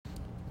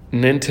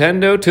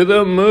Nintendo to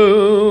the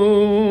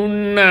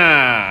moon.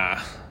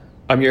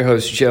 I'm your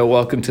host, Joe.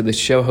 Welcome to the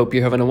show. Hope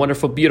you're having a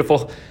wonderful,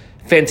 beautiful,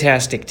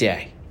 fantastic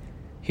day.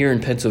 Here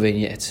in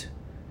Pennsylvania, it's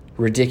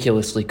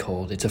ridiculously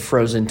cold. It's a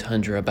frozen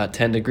tundra, about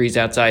 10 degrees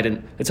outside,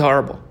 and it's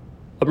horrible.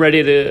 I'm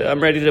ready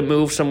to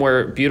move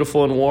somewhere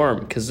beautiful and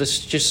warm because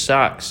this just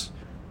sucks.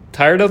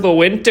 Tired of the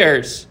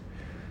winters.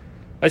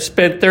 I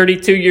spent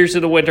 32 years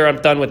in the winter.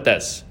 I'm done with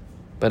this.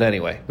 But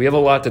anyway, we have a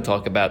lot to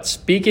talk about.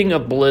 Speaking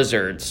of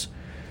blizzards,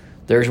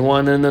 there's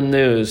one in the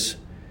news.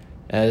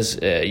 As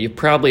you've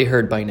probably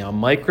heard by now,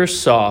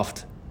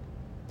 Microsoft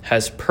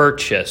has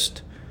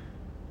purchased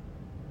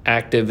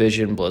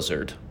Activision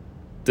Blizzard.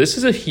 This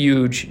is a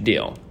huge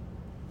deal.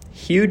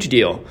 Huge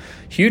deal.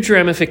 Huge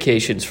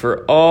ramifications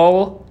for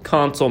all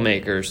console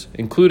makers,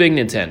 including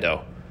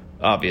Nintendo,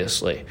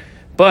 obviously.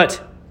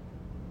 But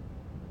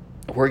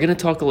we're going to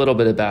talk a little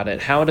bit about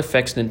it, how it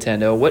affects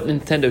Nintendo, what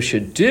Nintendo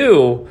should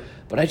do.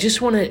 But I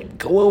just want to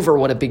go over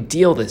what a big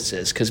deal this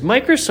is, because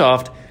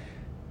Microsoft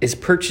is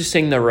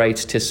purchasing the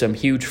rights to some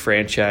huge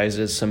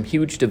franchises, some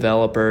huge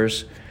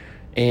developers,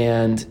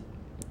 and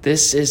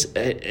this is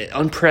an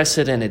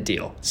unprecedented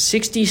deal.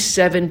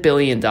 $67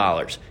 billion.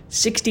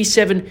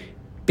 $67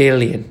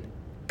 billion.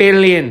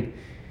 Billion.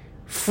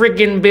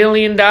 Friggin'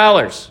 billion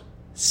dollars.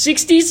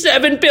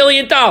 $67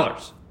 billion.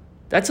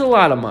 That's a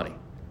lot of money,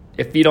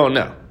 if you don't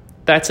know.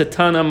 That's a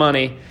ton of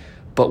money.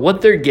 But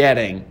what they're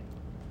getting,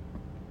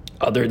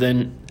 other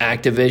than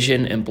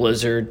Activision and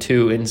Blizzard,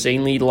 two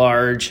insanely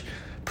large,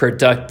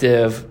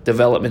 productive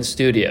development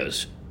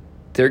studios,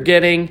 they're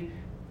getting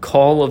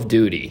Call of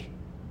Duty,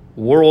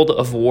 World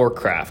of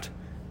Warcraft,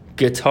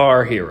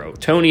 Guitar Hero,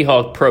 Tony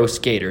Hawk Pro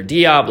Skater,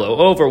 Diablo,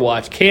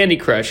 Overwatch, Candy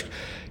Crush,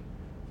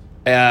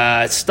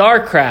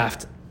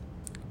 StarCraft,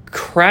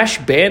 Crash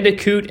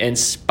Bandicoot, and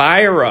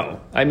Spyro.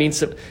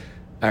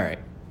 All right.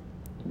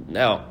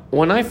 Now,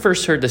 when I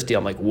first heard this deal,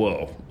 I'm like,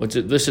 whoa,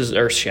 this is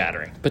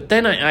earth-shattering. But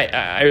then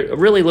I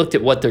really looked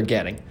at what they're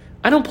getting.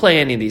 I don't play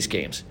any of these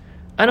games.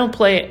 I don't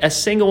play a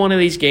single one of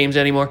these games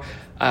anymore.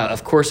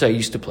 Of course, I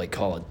used to play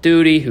Call of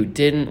Duty. Who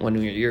didn't? When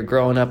you're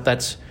growing up,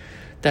 that's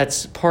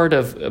part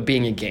of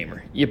being a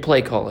gamer. You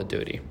play Call of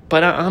Duty.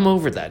 But I'm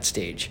over that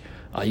stage.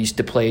 I used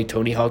to play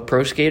Tony Hawk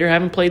Pro Skater.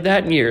 Haven't played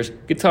that in years.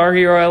 Guitar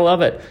Hero, I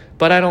love it.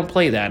 But I don't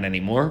play that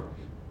anymore.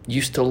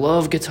 Used to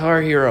love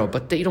Guitar Hero,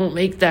 but they don't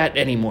make that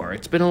anymore.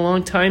 It's been a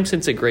long time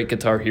since a great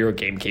Guitar Hero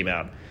game came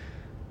out.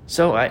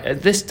 So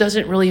this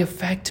doesn't really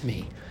affect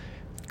me.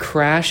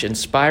 Crash and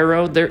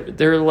Spyro,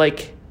 they're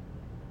like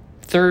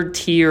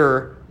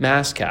third-tier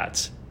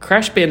mascots.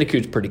 Crash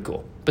Bandicoot's pretty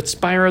cool. But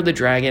Spyro the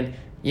Dragon,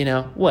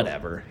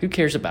 whatever. Who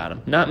cares about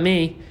him? Not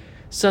me.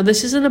 So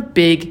this isn't a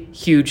big,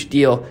 huge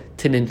deal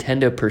to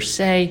Nintendo per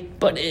se,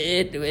 but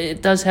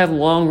it does have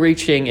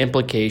long-reaching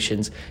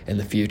implications in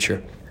the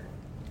future.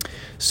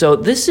 So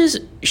this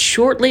is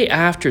shortly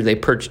after they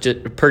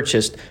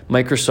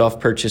Microsoft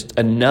purchased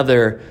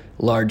another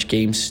large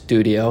game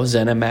studio,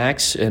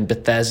 ZeniMax and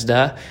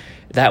Bethesda.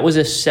 That was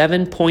a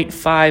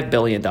 $7.5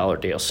 billion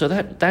deal. So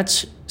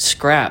that's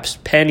scraps,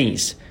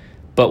 pennies.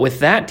 But with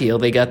that deal,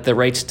 they got the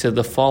rights to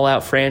the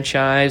Fallout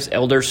franchise,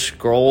 Elder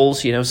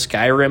Scrolls,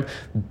 Skyrim,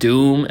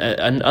 Doom,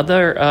 and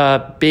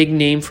other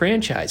big-name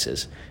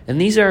franchises. And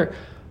these are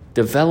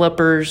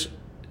developers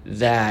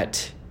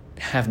that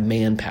have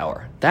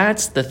manpower.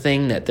 That's the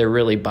thing that they're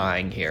really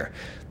buying here.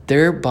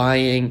 They're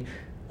buying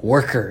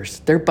workers.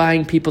 They're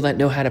buying people that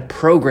know how to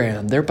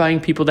program. They're buying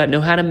people that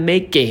know how to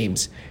make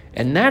games.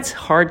 And that's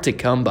hard to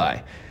come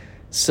by.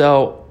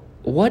 So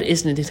what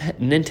is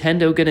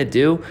Nintendo going to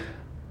do?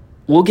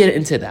 We'll get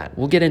into that.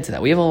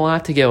 We have a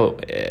lot to go.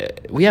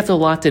 We have a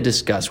lot to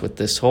discuss with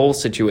this whole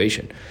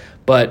situation.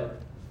 But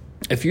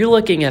if you're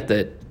looking at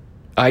the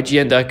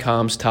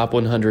IGN.com's top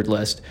 100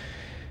 list,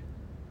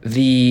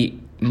 the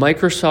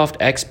Microsoft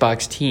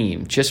Xbox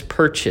team just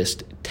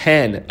purchased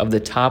 10 of the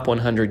top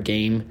 100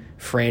 game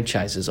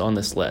franchises on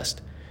this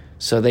list.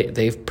 So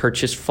they've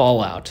purchased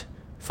Fallout.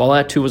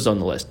 Fallout 2 was on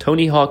the list.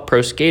 Tony Hawk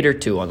Pro Skater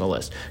 2 on the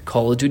list.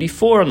 Call of Duty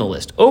 4 on the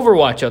list.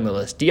 Overwatch on the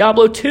list.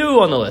 Diablo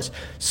 2 on the list.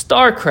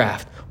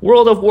 StarCraft,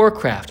 World of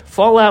Warcraft,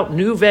 Fallout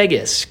New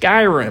Vegas,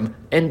 Skyrim,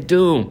 and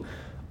Doom.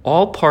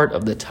 All part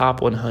of the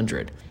top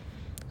 100.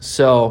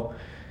 So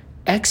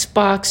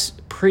Xbox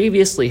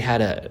previously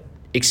had a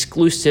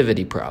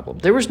exclusivity problem.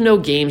 There was no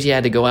games you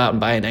had to go out and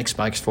buy an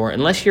Xbox for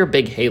unless you're a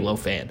big Halo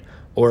fan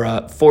or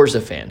a Forza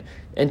fan.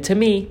 And to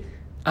me,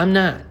 I'm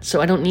not. So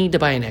I don't need to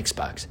buy an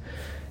Xbox.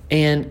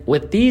 And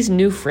with these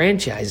new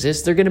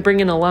franchises, they're going to bring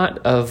in a lot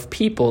of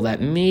people that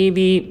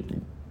maybe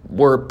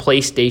were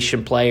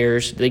PlayStation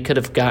players. They could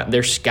have got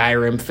their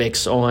Skyrim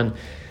fix on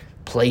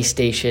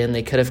PlayStation.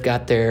 They could have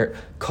got their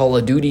Call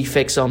of Duty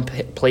fix on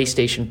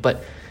PlayStation.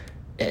 But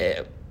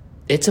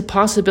it's a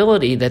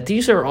possibility that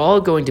these are all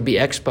going to be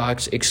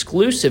Xbox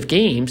exclusive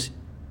games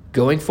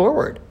going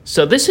forward.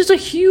 So this is a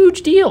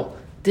huge deal.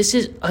 This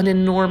is an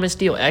enormous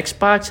deal.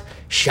 Xbox,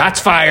 shots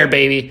fired,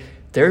 baby.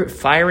 They're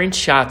firing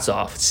shots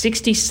off.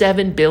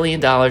 $67 billion.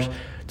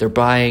 They're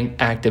buying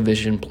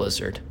Activision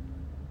Blizzard.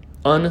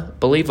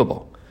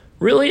 Unbelievable.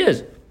 Really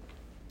is.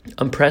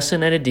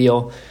 unprecedented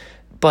deal,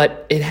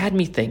 but it had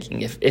me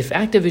thinking, if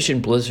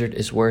Activision Blizzard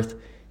is worth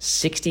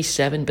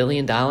 $67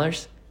 billion,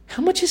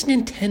 how much is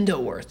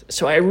Nintendo worth?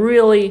 So I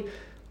really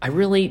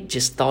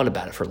just thought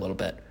about it for a little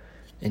bit,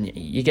 and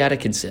you got to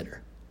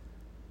consider.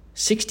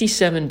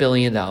 $67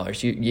 billion,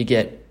 you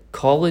get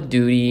Call of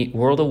Duty,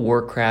 World of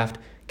Warcraft,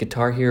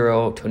 Guitar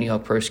Hero, Tony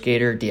Hawk Pro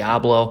Skater,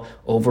 Diablo,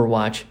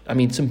 Overwatch. I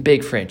mean, some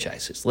big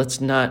franchises.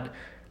 Let's not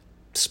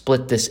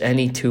split this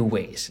any two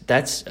ways.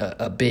 That's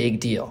a big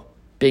deal.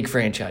 Big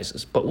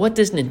franchises. But what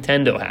does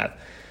Nintendo have?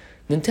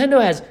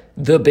 Nintendo has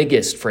the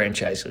biggest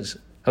franchises,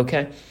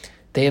 okay?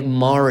 They have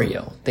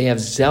Mario. They have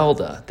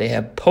Zelda. They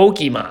have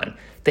Pokemon.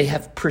 They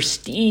have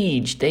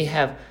Prestige. They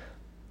have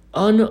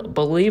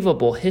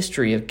unbelievable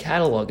history of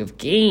catalog of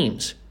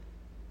games.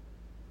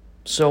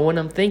 So when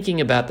I'm thinking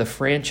about the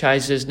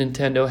franchises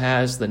Nintendo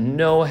has, the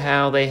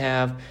know-how they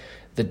have,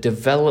 the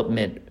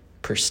development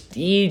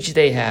prestige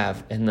they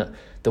have, and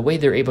the way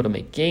they're able to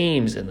make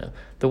games, and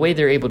the way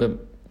they're able to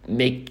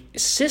make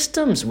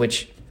systems,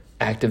 which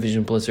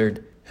Activision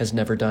Blizzard has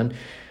never done,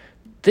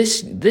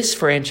 this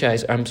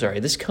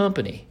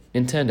company,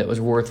 Nintendo,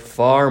 is worth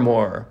far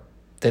more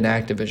than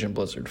Activision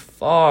Blizzard.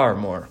 Far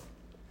more,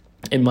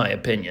 in my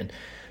opinion.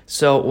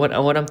 So what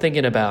I'm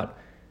thinking about,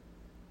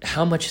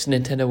 how much is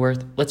Nintendo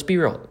worth? Let's be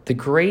real. The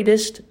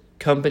greatest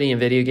company in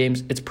video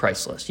games, it's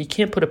priceless. You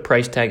can't put a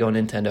price tag on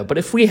Nintendo. But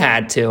if we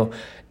had to,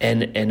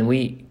 and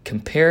we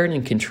compare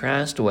and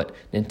contrast what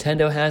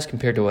Nintendo has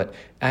compared to what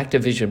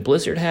Activision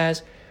Blizzard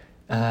has,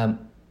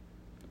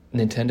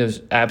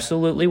 Nintendo's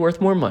absolutely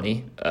worth more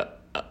money.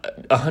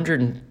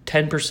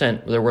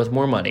 110% they're worth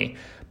more money.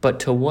 But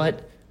to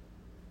what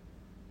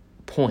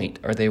point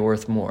are they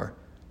worth more?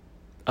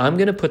 I'm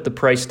going to put the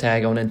price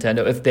tag on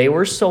Nintendo. If they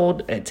were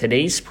sold at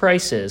today's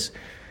prices,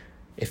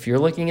 if you're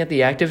looking at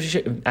the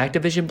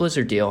Activision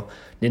Blizzard deal,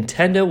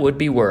 Nintendo would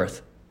be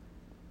worth,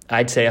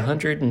 I'd say,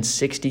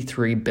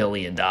 $163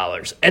 billion.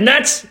 And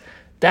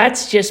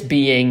that's just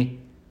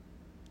being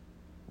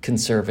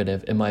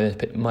conservative, in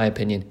my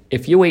opinion.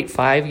 If you wait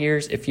 5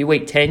 years, if you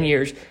wait 10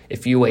 years,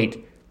 if you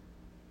wait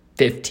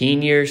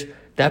 15 years,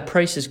 that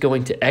price is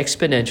going to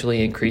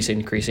exponentially increase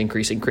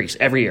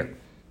every year.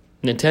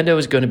 Nintendo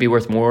is going to be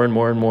worth more and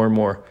more and more and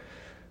more.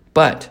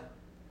 But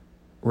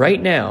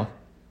right now,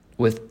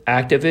 with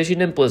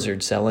Activision and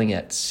Blizzard selling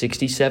at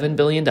 $67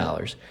 billion,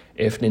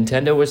 if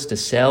Nintendo was to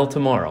sell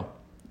tomorrow,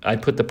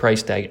 I'd put the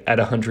price tag at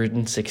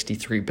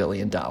 $163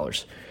 billion.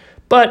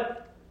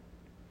 But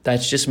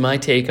that's just my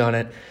take on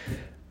it.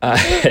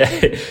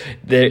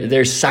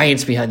 There's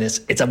science behind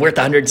this. It's worth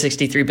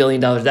 $163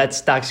 billion. That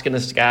stock's going to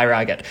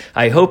skyrocket.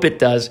 I hope it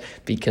does,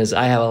 because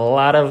I have a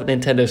lot of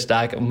Nintendo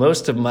stock.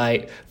 Most of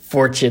my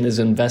fortune is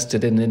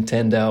invested in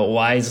Nintendo,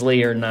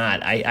 wisely or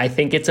not. I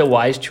think it's a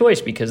wise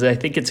choice, because I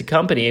think it's a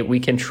company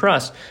we can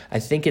trust. I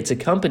think it's a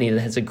company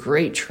that has a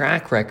great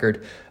track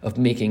record of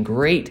making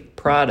great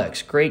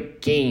products,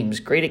 great games,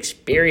 great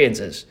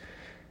experiences.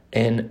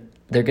 And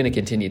they're going to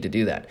continue to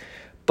do that.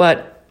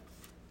 But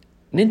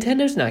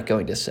Nintendo's not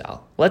going to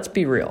sell. Let's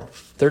be real.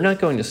 They're not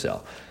going to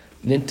sell.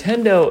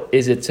 Nintendo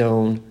is its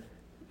own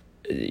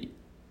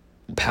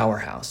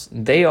powerhouse.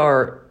 They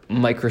are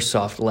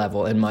Microsoft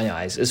level in my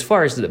eyes. As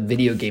far as the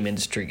video game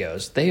industry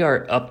goes, they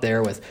are up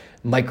there with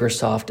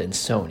Microsoft and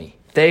Sony.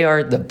 They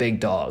are the big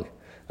dog.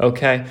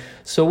 Okay?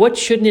 So what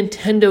should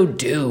Nintendo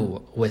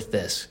do with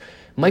this?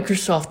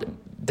 Microsoft,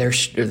 they're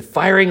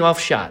firing off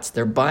shots.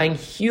 They're buying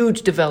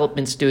huge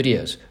development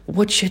studios.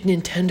 What should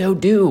Nintendo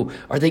do?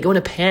 Are they going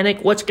to panic?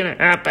 What's going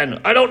to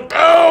happen? I don't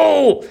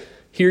know.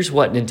 Here's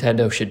what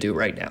Nintendo should do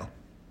right now.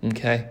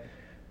 Okay?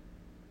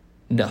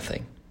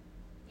 Nothing.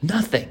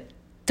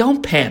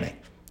 Don't panic.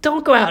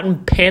 Don't go out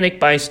and panic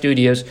buy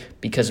studios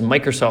because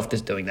Microsoft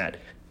is doing that.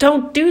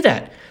 Don't do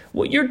that.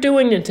 What you're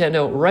doing,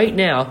 Nintendo, right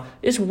now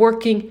is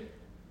working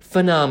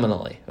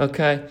phenomenally.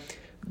 Okay?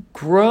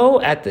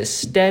 Grow at the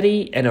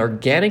steady and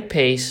organic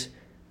pace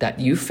that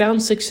you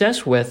found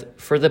success with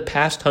for the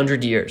past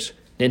 100 years.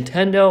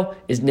 Nintendo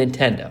is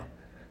Nintendo.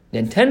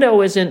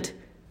 Nintendo isn't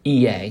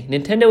EA.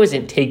 Nintendo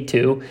isn't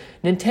Take-Two.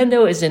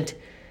 Nintendo isn't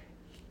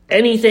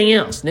anything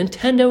else.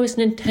 Nintendo is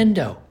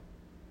Nintendo.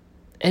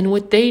 And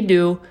what they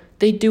do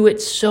it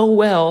so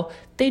well,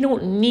 they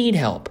don't need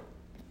help.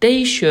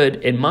 They should,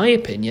 in my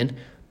opinion,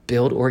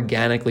 build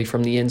organically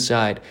from the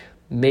inside.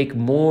 Make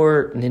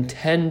more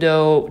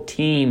Nintendo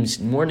teams,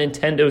 more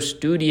Nintendo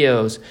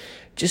studios.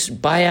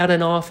 Just buy out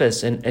an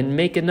office and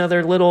make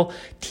another little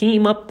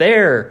team up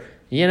there.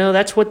 You know,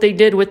 that's what they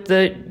did with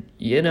the,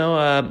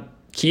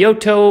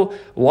 Kyoto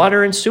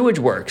Water and Sewage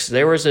Works.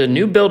 There was a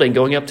new building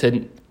going up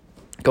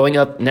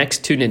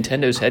next to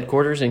Nintendo's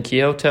headquarters in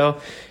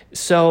Kyoto.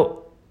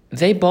 So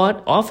they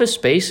bought office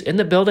space in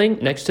the building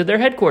next to their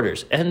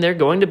headquarters, and they're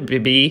going to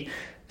be,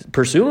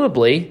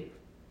 presumably,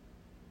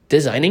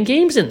 designing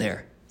games in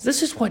there.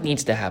 This is what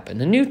needs to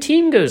happen. A new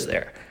team goes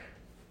there.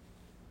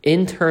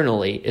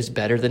 Internally is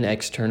better than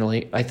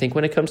externally, I think,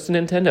 when it comes to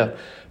Nintendo.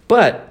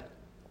 But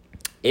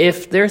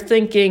if they're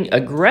thinking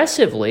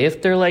aggressively,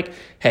 if they're like,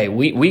 hey,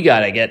 we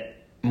got to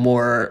get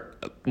more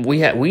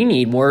we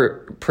need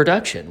more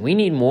production. We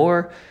need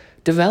more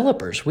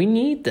developers. We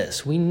need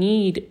this. We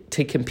need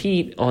to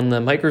compete on the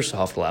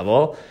Microsoft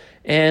level.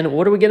 And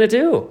what are we going to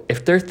do?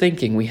 If they're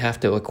thinking we have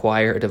to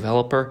acquire a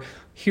developer,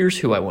 here's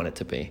who I want it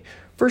to be.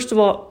 First of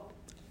all,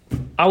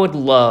 I would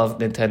love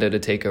Nintendo to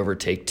take over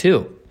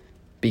Take-Two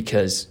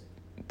because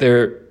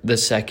they're the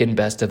second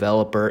best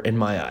developer in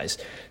my eyes.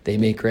 They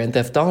make Grand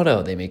Theft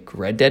Auto. They make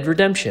Red Dead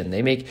Redemption.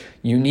 They make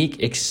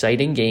unique,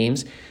 exciting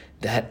games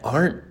that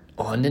aren't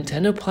on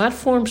Nintendo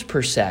platforms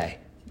per se,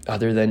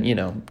 other than,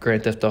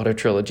 Grand Theft Auto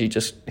Trilogy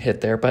just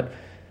hit there. But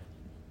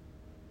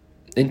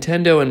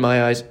Nintendo, in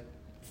my eyes,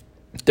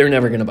 they're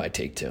never going to buy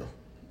Take-Two.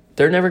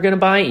 They're never going to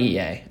buy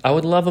EA. I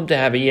would love them to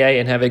have EA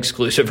and have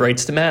exclusive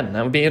rights to Madden.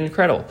 That would be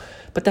incredible.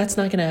 But that's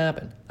not going to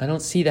happen. I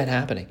don't see that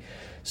happening.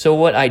 So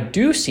what I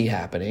do see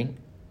happening,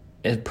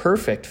 a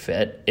perfect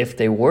fit, if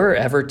they were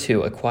ever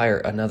to acquire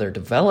another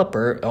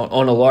developer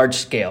on a large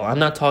scale. I'm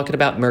not talking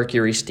about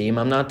Mercury Steam.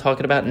 I'm not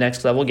talking about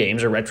Next Level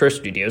Games or Retro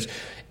Studios.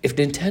 If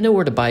Nintendo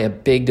were to buy a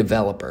big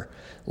developer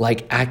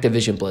like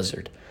Activision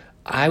Blizzard,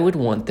 I would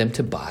want them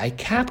to buy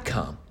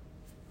Capcom.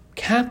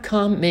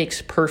 Capcom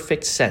makes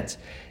perfect sense.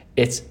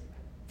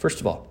 First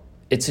of all,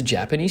 it's a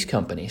Japanese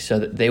company, so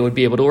that they would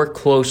be able to work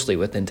closely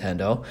with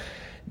Nintendo.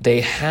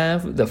 They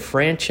have the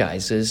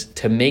franchises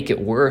to make it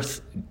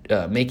worth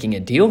making a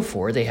deal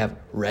for. They have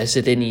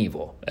Resident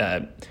Evil,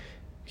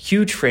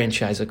 huge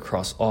franchise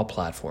across all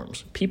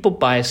platforms. People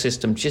buy a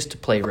system just to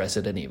play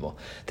Resident Evil.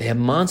 They have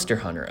Monster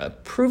Hunter,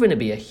 proven to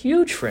be a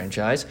huge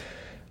franchise.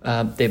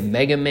 They have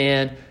Mega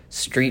Man,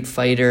 Street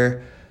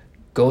Fighter,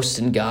 Ghosts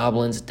and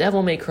Goblins,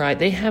 Devil May Cry.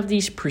 They have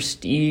these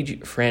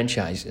prestige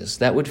franchises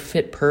that would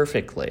fit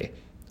perfectly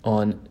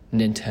on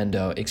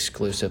Nintendo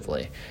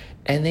exclusively.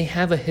 And they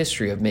have a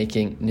history of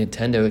making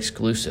Nintendo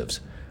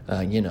exclusives.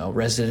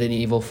 Resident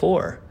Evil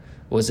 4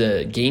 was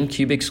a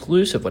GameCube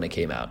exclusive when it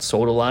came out.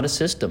 Sold a lot of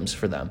systems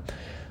for them.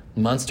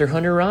 Monster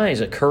Hunter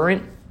Rise, a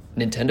current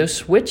Nintendo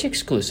Switch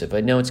exclusive.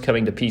 I know it's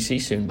coming to PC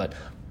soon, but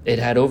it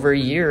had over a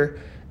year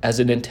as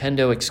a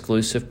Nintendo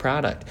exclusive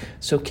product.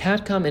 So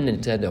Capcom and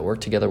Nintendo work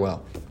together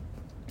well.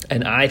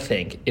 And I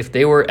think if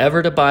they were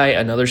ever to buy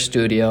another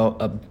studio,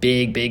 a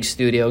big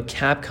studio,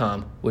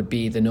 Capcom would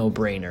be the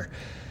no-brainer.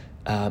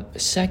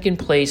 Second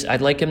place,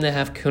 I'd like him to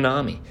have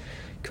Konami.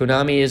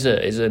 Konami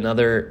is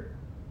another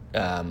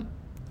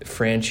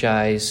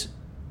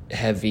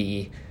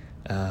franchise-heavy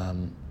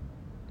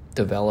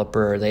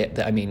developer.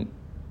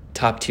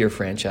 Top-tier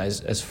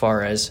franchise as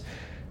far as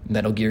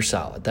Metal Gear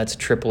Solid. That's a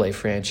AAA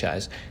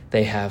franchise.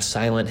 They have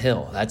Silent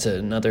Hill. That's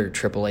another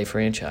AAA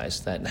franchise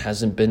that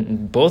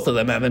both of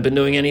them haven't been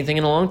doing anything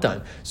in a long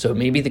time. So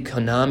maybe the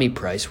Konami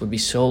price would be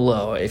so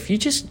low. If you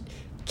just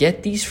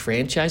get these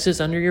franchises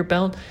under your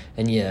belt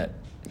and you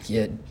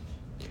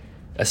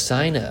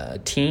assign a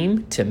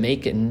team to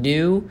make a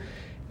new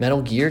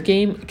Metal Gear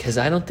game, because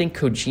I don't think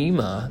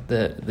Kojima,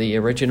 the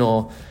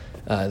original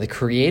the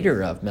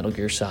creator of Metal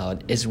Gear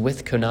Solid, is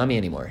with Konami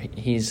anymore.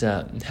 He's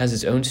has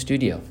his own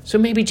studio. So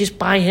maybe just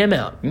buy him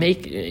out.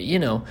 Make,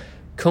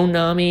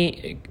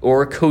 Konami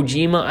or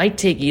Kojima. I'd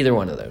take either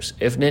one of those.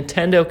 If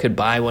Nintendo could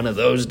buy one of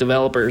those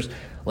developers,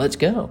 let's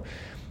go.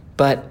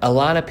 But a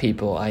lot of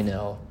people I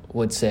know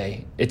would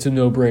say, it's a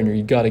no-brainer.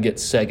 You got to get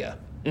Sega.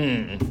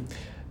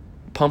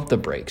 Pump the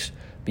brakes.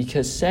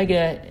 Because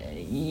Sega,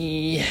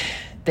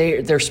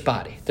 they're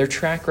spotty. Their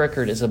track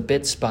record is a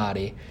bit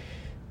spotty.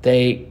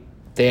 They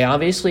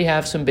obviously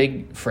have some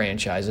big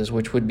franchises,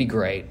 which would be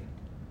great.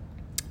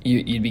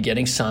 You'd be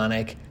getting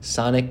Sonic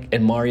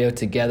and Mario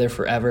together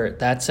forever.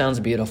 That sounds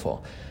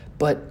beautiful.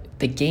 But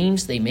the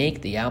games they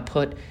make, the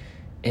output,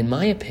 in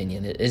my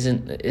opinion, it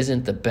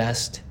isn't the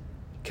best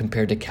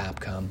compared to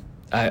Capcom.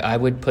 I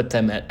would put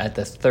them at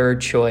the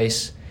third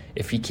choice.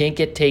 If you can't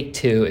get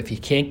Take-Two, if you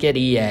can't get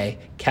EA,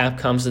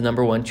 Capcom's the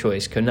number one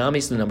choice,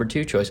 Konami's the number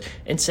two choice,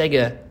 and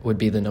Sega would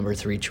be the number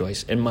three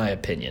choice, in my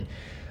opinion.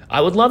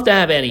 I would love to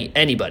have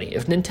anybody.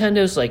 If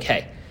Nintendo's like,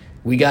 hey,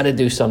 we got to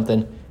do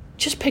something,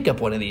 just pick up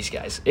one of these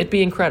guys. It'd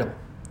be incredible.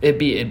 It'd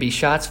be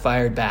shots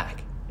fired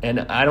back. And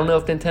I don't know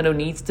if Nintendo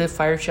needs to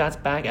fire shots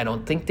back. I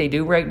don't think they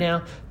do right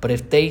now. But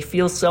if they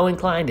feel so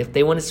inclined, if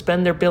they want to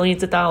spend their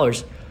billions of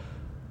dollars,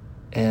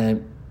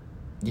 and,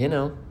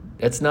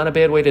 it's not a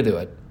bad way to do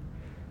it.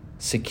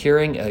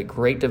 Securing a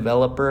great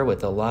developer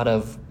with a lot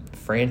of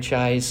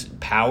franchise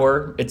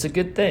power, it's a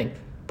good thing.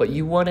 But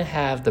you want to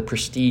have the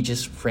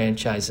prestigious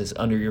franchises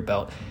under your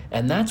belt.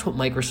 And that's what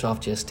Microsoft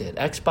just did.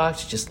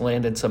 Xbox just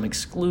landed some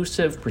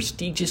exclusive,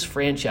 prestigious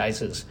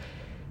franchises.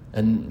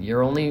 And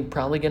you're only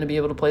probably going to be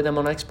able to play them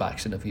on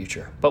Xbox in the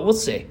future. But we'll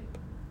see.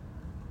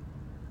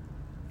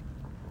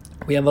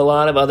 We have a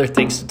lot of other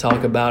things to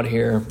talk about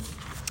here.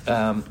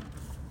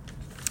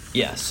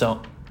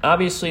 So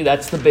obviously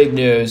that's the big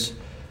news.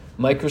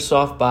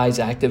 Microsoft buys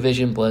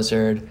Activision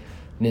Blizzard.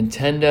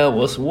 Nintendo,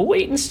 we'll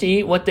wait and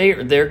see what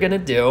they're going to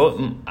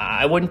do.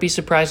 I wouldn't be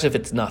surprised if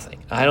it's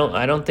nothing. I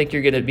don't think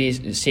you're going to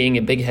be seeing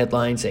a big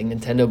headline saying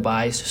Nintendo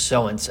buys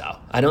so-and-so.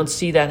 I don't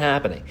see that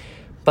happening.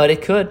 But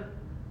it could.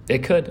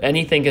 It could.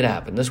 Anything could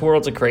happen. This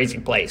world's a crazy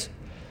place.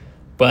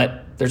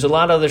 But There's a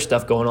lot of other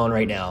stuff going on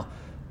right now.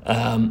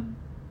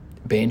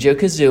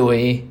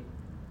 Banjo-Kazooie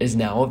is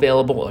now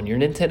available on your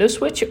Nintendo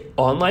Switch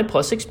Online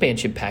Plus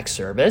expansion pack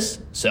service.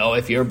 So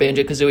if you're a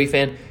Banjo-Kazooie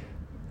fan,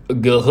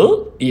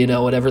 go,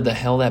 whatever the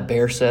hell that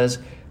bear says,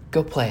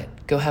 go play it.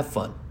 Go have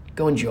fun.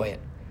 Go enjoy it.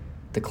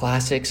 The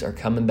classics are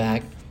coming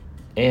back.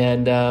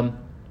 And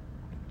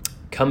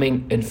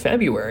coming in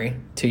February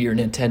to your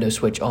Nintendo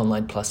Switch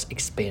Online Plus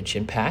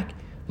expansion pack,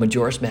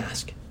 Majora's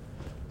Mask.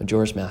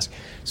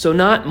 So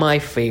not my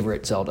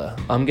favorite Zelda.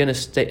 I'm gonna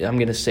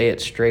say it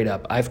straight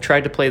up. I've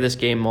tried to play this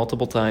game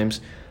multiple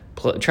times.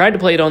 Tried to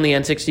play it on the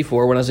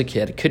N64 when I was a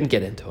kid. Couldn't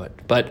get into it,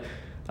 but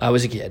I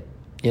was a kid,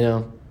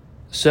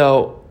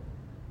 So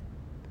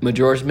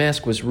Majora's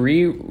Mask was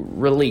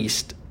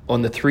re-released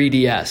on the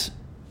 3DS,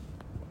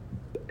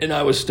 and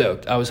I was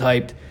stoked. I was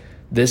hyped.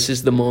 This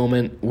is the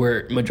moment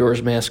where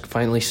Majora's Mask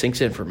finally sinks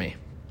in for me.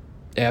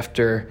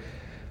 After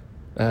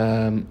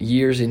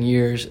years and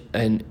years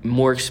and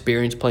more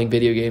experience playing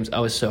video games,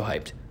 I was so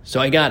hyped. So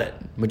I got it.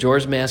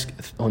 Majora's Mask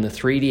on the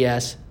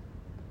 3DS.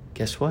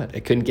 Guess what? I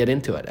couldn't get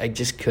into it. I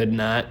just could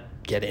not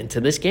get into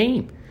this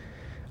game.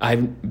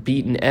 I've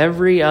beaten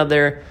every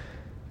other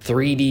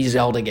 3D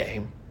Zelda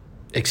game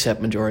except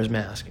Majora's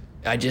Mask.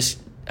 I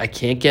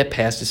can't get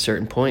past a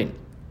certain point.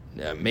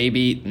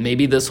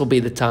 Maybe this will be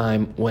the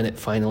time when it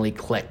finally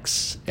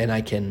clicks and I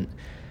can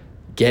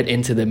get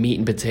into the meat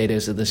and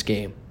potatoes of this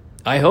game.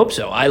 I hope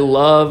so. I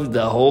love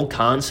the whole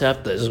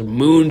concept. This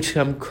moon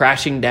come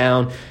crashing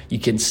down. You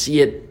can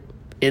see it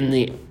in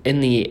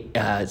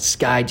the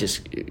sky,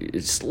 just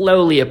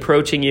slowly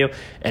approaching you,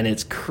 and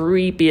it's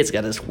creepy. It's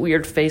got this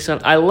weird face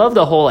on. I love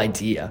the whole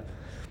idea,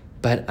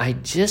 but I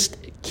just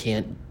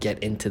can't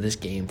get into this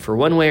game for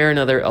one way or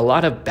another. A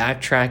lot of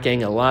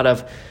backtracking. A lot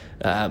of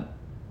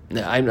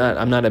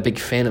I'm not a big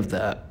fan of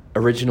the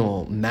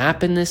original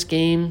map in this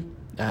game.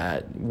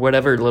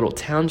 Whatever little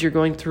towns you're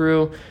going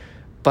through,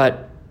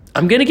 but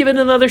I'm going to give it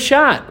another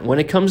shot. When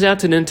it comes out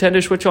to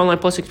Nintendo Switch Online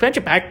Plus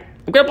expansion pack,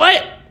 I'm going to play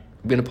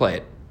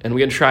it. And we're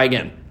going to try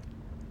again.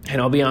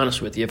 And I'll be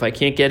honest with you, if I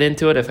can't get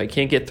into it, if I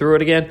can't get through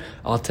it again,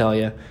 I'll tell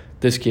you,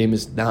 this game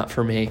is not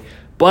for me.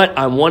 But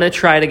I want to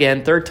try it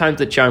again. Third time's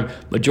the charm.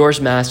 Majora's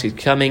Mask is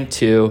coming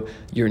to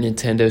your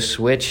Nintendo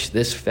Switch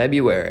this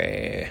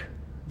February.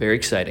 Very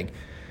exciting.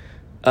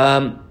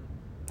 So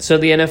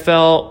the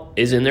NFL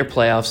is in their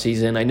playoff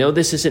season. I know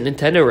this isn't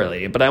Nintendo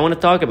related, but I want to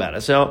talk about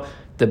it. So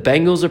the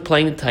Bengals are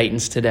playing the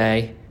Titans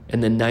today,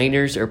 and the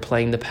Niners are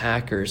playing the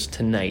Packers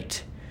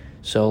tonight.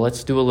 So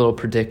let's do a little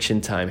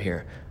prediction time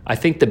here. I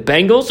think the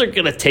Bengals are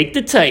going to take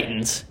the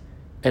Titans,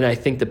 and I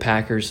think the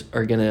Packers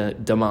are going to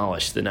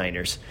demolish the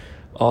Niners.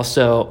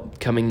 Also,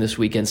 coming this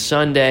weekend,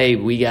 Sunday,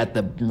 we got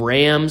the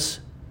Rams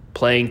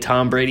playing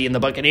Tom Brady and the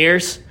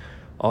Buccaneers.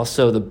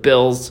 Also, the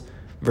Bills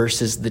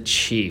versus the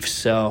Chiefs.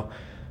 So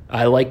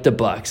I like the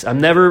Bucs. I'm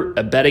never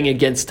betting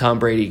against Tom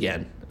Brady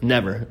again.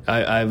 Never.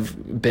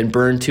 I've been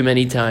burned too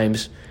many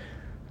times.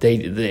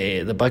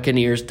 The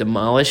Buccaneers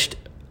demolished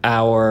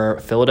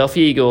our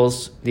Philadelphia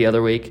Eagles the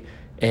other week,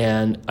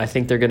 and I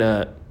think they're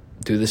gonna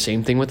do the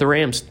same thing with the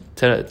Rams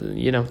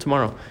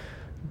tomorrow.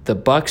 The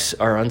Bucs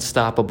are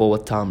unstoppable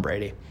with Tom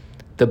Brady.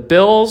 The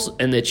Bills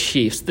and the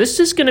Chiefs.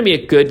 This is going to be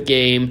a good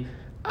game.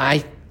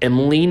 I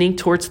am leaning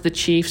towards the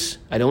Chiefs.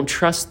 I don't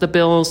trust the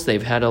Bills.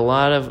 They've had a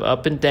lot of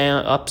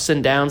ups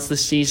and downs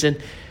this season.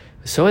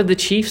 So have the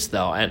Chiefs,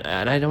 though,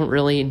 and I don't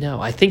really know.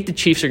 I think the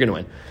Chiefs are going to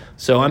win.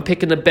 So I'm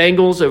picking the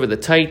Bengals over the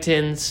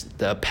Titans,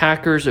 the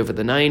Packers over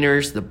the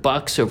Niners, the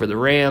Bucs over the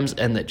Rams,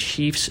 and the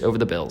Chiefs over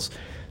the Bills.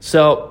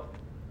 So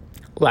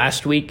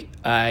last week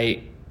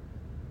I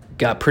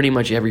got pretty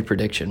much every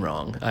prediction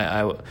wrong.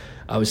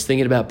 I was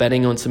thinking about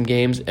betting on some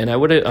games, and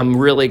I'm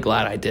really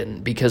glad I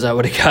didn't, because I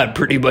would have got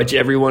pretty much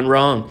everyone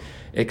wrong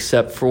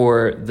except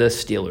for the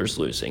Steelers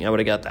losing. I would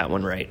have got that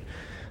one right.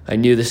 I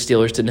knew the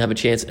Steelers didn't have a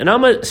chance, and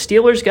I'm a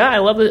Steelers guy. I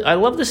love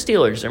the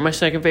Steelers. They're my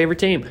second favorite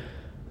team,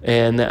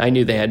 and I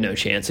knew they had no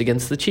chance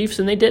against the Chiefs,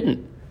 and they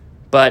didn't.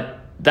 But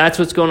that's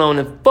what's going on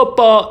in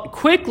football.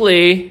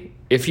 Quickly,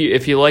 if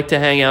you like to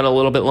hang out a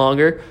little bit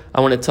longer,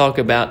 I want to talk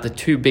about the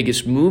two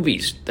biggest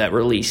movies that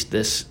released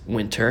this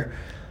winter: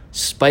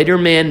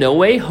 Spider-Man: No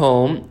Way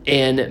Home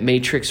and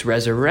Matrix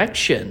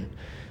Resurrection.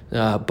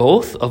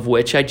 Both of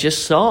which I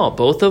just saw.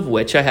 Both of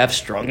which I have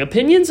strong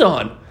opinions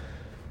on.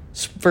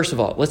 First of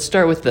all, let's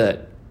start with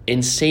the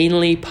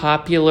insanely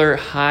popular,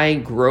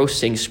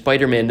 high-grossing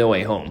Spider-Man: No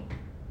Way Home.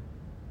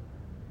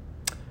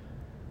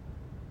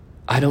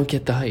 I don't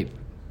get the hype.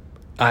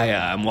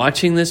 I'm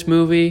watching this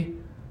movie.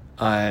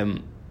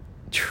 I'm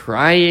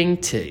trying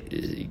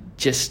to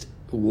just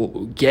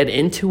get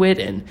into it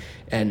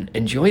and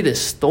enjoy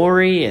this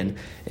story and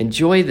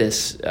enjoy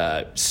this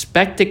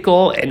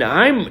spectacle. And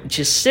I'm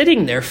just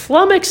sitting there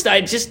flummoxed.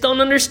 I just don't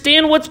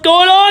understand what's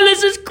going on.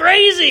 This is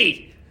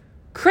crazy.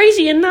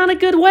 Crazy in not a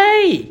good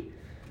way.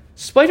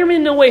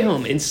 Spider-Man: No Way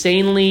Home,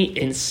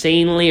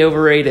 insanely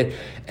overrated.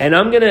 And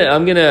I'm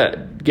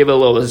gonna give a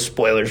little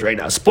spoilers right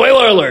now.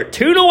 Spoiler alert!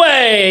 Tune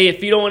away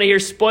if you don't want to hear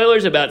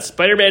spoilers about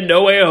Spider-Man: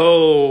 No Way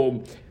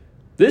Home.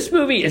 This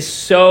movie is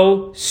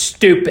so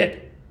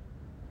stupid.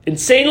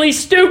 insanely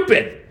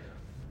stupid.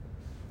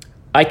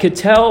 I could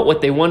tell what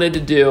they wanted to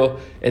do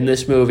in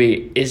this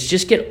movie is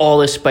just get all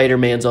the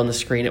Spider-Mans on the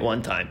screen at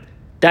one time.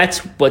 That's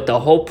what the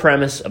whole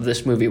premise of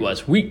this movie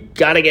was. We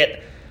got to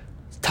get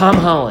Tom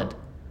Holland,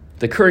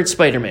 the current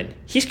Spider-Man.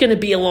 He's going to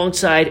be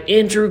alongside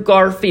Andrew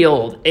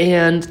Garfield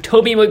and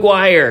Tobey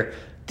Maguire,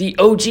 the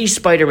OG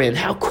Spider-Man.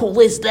 How cool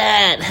is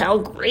that? How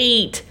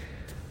great.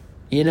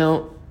 You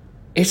know,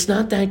 it's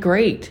not that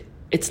great.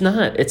 It's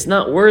not. It's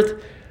not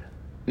worth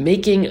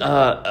making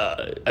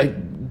a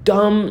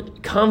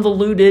dumb,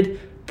 convoluted,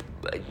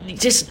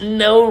 just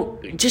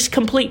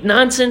complete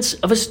nonsense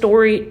of a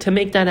story to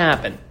make that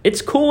happen.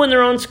 It's cool when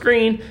they're on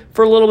screen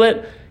for a little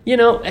bit. You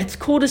know, it's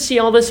cool to see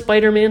all the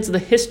Spider-Mans, the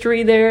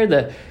history there,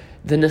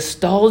 the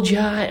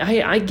nostalgia.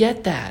 I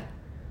get that.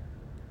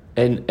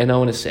 And I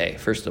want to say,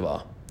 first of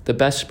all, the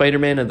best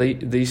Spider-Man of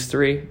these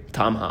three,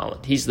 Tom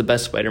Holland. He's the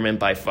best Spider-Man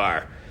by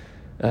far.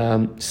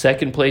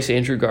 Second place,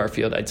 Andrew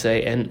Garfield, I'd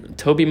say. And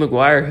Tobey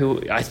Maguire,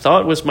 who I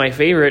thought was my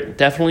favorite,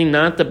 definitely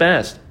not the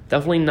best.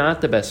 Definitely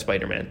not the best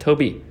Spider-Man.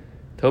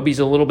 Tobey's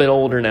a little bit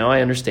older now,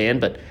 I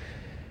understand. But,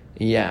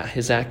 yeah,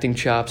 his acting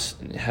chops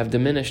have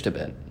diminished a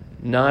bit.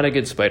 Not a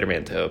good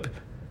Spider-Man, Tobe.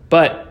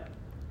 But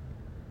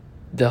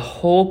the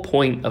whole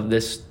point of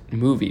this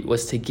movie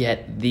was to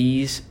get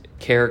these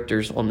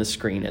characters on the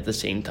screen at the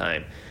same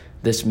time.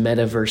 This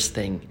metaverse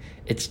thing.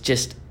 It's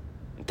just,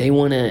 they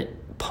want to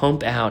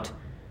pump out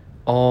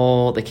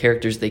all the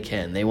characters they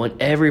can. They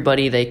want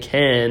everybody they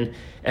can,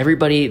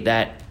 everybody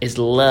that is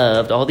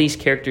loved, all these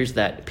characters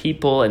that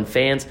people and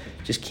fans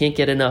just can't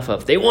get enough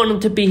of. They want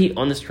them to be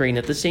on the screen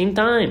at the same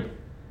time.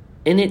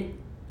 And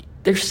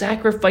they're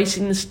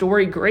sacrificing the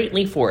story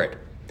greatly for it.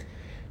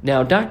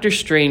 Now, Doctor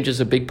Strange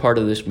is a big part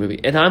of this movie.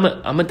 And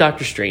I'm a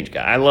Doctor Strange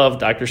guy. I love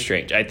Doctor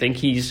Strange. I think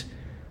he's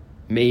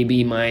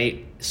maybe my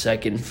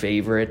second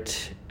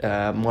favorite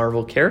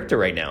Marvel character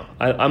right now.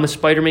 I'm a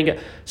Spider-Man guy.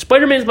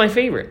 Spider-Man's my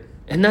favorite.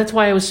 And that's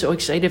why I was so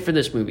excited for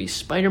this movie.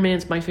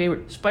 Spider-Man's my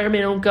favorite.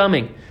 Spider-Man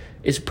Homecoming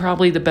is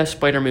probably the best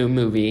Spider-Man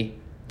movie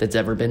that's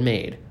ever been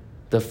made.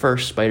 The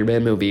first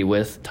Spider-Man movie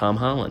with Tom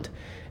Holland.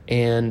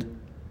 And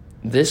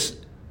this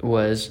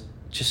was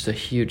just a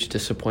huge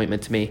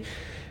disappointment to me.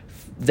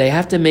 They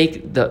have to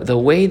make the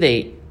way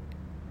they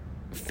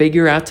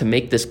figure out to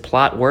make this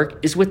plot work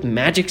is with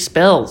magic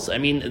spells. I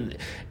mean,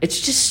 it's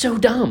just so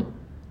dumb.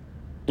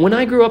 When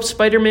I grew up,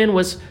 Spider-Man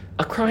was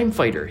a crime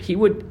fighter. He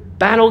would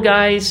battle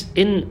guys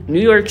in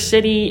New York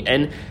City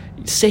and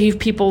save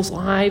people's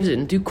lives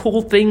and do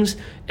cool things.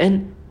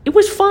 And it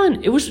was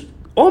fun. It was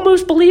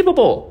almost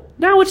believable.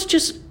 Now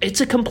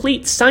it's a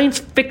complete science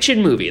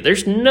fiction movie.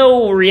 There's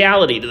no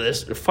reality to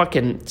this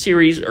fucking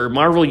series or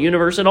Marvel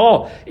universe at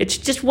all. It's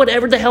just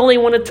whatever the hell they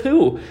want to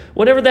do.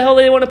 Whatever the hell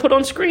they want to put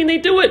on screen, they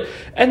do it.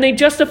 And they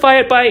justify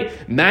it by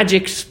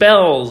magic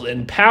spells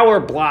and power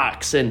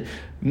blocks and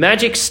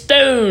magic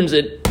stones.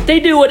 And they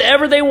do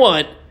whatever they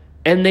want.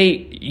 And they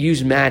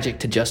use magic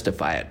to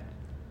justify it.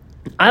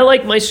 I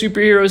like my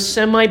superheroes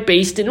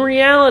semi-based in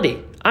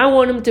reality. I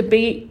want them to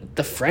be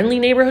the friendly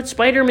neighborhood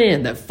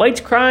Spider-Man that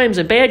fights crimes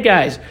and bad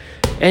guys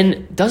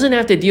and doesn't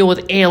have to deal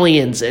with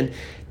aliens and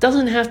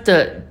doesn't have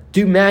to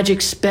do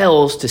magic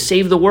spells to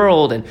save the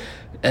world.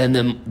 And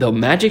the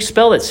magic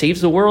spell that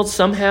saves the world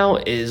somehow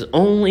is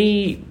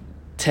only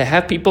to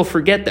have people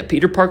forget that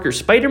Peter Parker's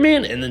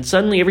Spider-Man, and then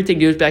suddenly everything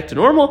goes back to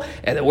normal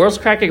and the world's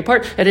cracking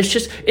apart. And it's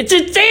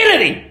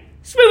insanity.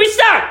 This movie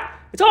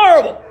sucked. It's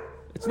horrible.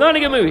 It's not a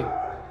good movie.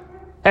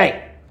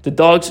 Hey, the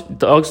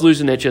dog's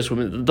losing it just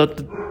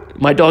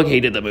my dog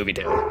hated the movie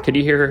too. Can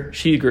you hear her?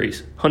 She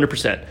agrees,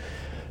 100%.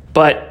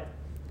 But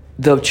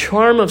the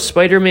charm of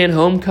Spider-Man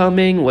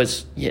Homecoming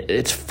was,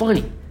 it's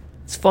funny.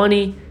 It's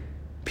funny.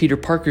 Peter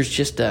Parker's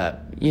just a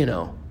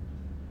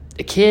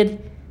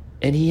kid,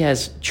 and he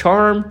has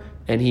charm,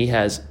 and he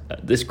has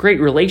this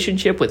great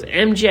relationship with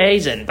MJ,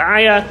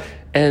 Zendaya,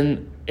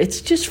 and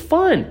it's just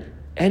fun.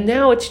 And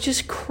now it's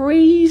just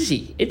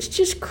crazy. It's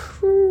just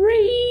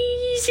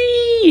crazy.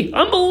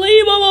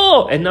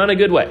 Unbelievable. And not a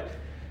good way.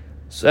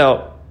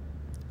 So,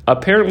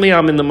 apparently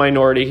I'm in the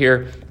minority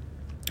here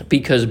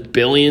because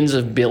billions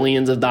of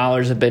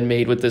dollars have been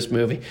made with this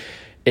movie.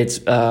 It's,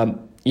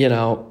 one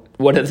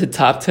of the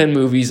top 10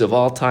 movies of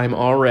all time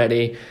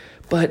already.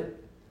 But,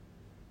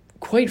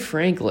 quite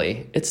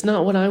frankly, it's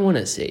not what I want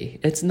to see.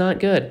 It's not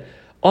good.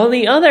 On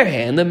the other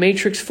hand, The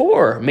Matrix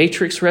 4,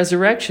 Matrix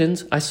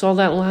Resurrections, I saw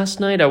that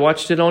last night. I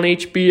watched it on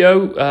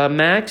HBO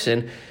Max,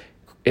 and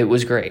it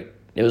was great.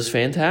 It was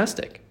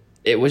fantastic.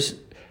 It was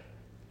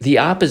the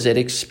opposite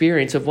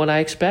experience of what I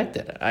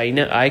expected.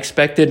 I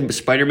expected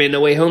Spider-Man No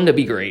Way Home to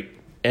be great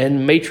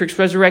and Matrix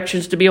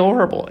Resurrections to be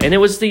horrible, and it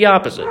was the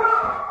opposite.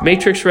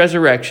 Matrix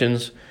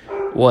Resurrections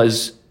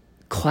was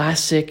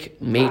classic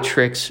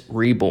Matrix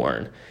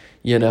Reborn.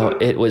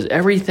 It was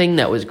everything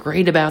that was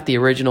great about the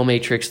original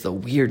Matrix, the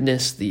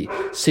weirdness, the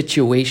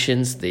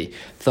situations, the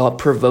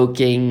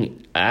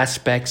thought-provoking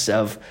aspects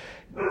of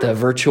the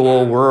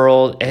virtual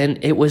world,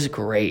 and it was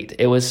great.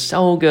 It was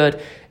so good,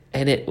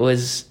 and it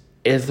was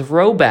a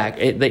throwback.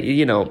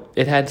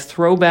 It had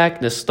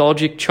throwback,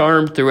 nostalgic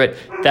charm through it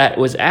that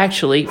was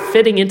actually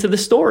fitting into the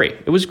story.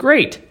 It was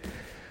great.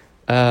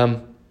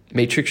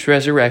 Matrix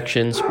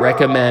Resurrections,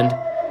 recommend.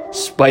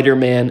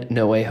 Spider-Man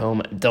No Way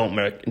Home,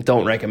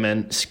 don't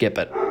recommend. Skip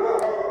it.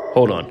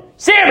 Hold on.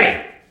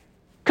 Sammy!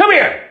 Come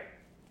here!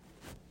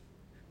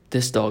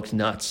 This dog's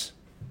nuts.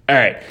 All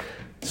right.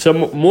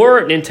 Some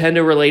more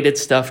Nintendo-related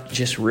stuff,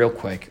 just real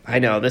quick. I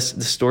know, the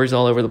story's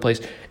all over the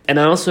place. And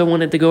I also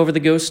wanted to go over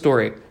the ghost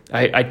story.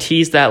 I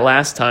teased that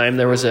last time.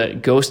 There was a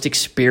ghost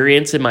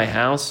experience in my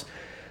house.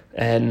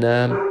 And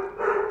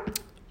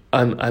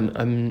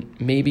I'm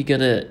maybe going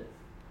to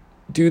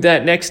do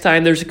that next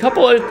time. There's a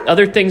couple of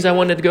other things I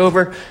wanted to go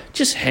over.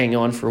 Just hang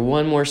on for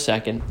one more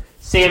second.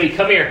 Sammy,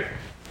 come here.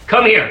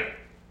 Come here.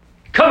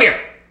 Come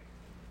here.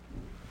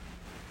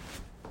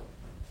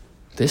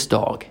 This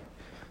dog.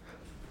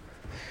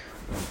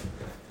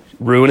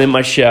 Ruining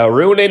my show.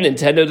 Ruining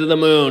Nintendo to the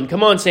moon.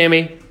 Come on,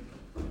 Sammy.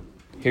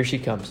 Here she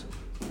comes.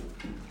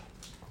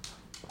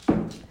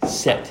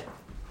 Sit.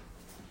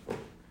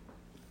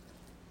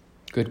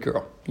 Good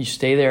girl. You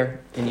stay there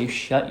and you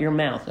shut your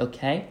mouth,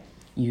 okay?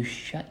 You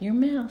shut your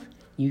mouth.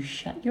 You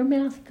shut your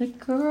mouth. Good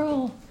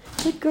girl.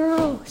 Good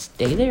girl.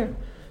 Stay there.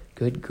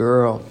 Good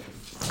girl.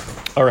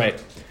 All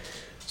right.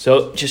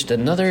 So just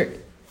another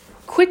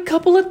quick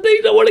couple of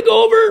things I want to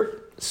go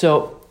over.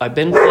 So I've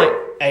been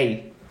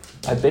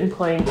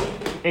playing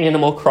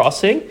Animal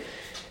Crossing,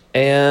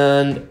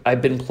 and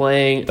I've been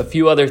playing a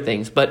few other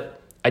things,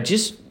 but I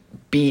just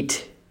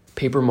beat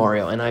Paper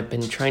Mario, and I've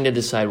been trying to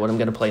decide what I'm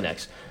going to play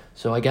next.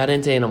 So I got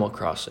into Animal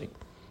Crossing.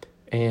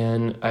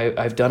 And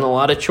I've done a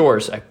lot of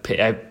chores. I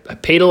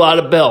paid a lot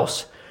of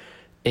bills.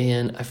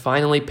 And I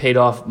finally paid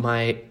off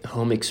my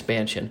home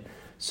expansion.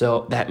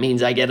 So that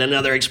means I get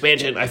another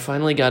expansion. I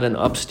finally got an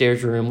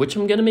upstairs room, which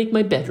I'm going to make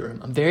my bedroom.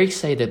 I'm very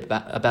excited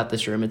about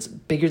this room. It's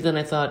bigger than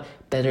I thought,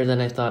 better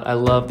than I thought. I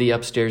love the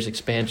upstairs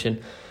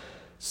expansion.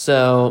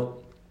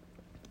 So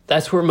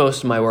that's where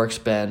most of my work's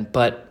been.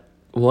 But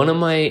one of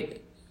my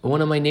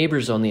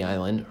neighbors on the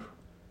island,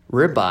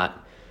 Ribbot,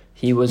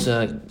 he was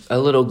a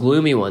little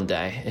gloomy one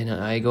day, and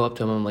I go up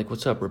to him. I'm like,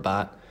 "What's up,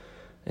 Ribbot?"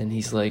 And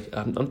he's like,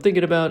 "I'm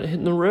thinking about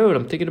hitting the road.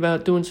 I'm thinking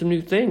about doing some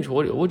new things.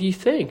 What do you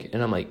think?"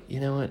 And I'm like, "You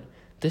know what?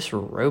 This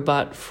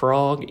robot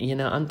frog,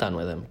 I'm done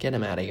with him. Get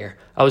him out of here."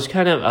 I was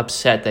kind of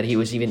upset that he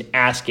was even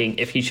asking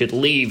if he should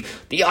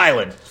leave the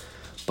island,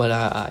 but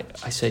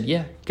I said,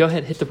 "Yeah, go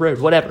ahead, hit the road,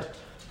 whatever."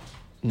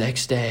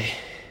 Next day,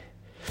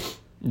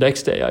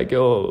 I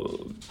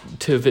go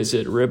to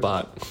visit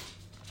Ribbot.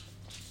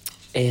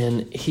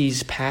 And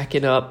he's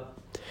packing up.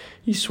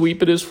 He's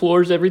sweeping his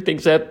floors.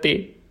 Everything's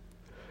empty.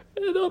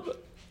 And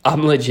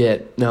I'm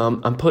legit. No,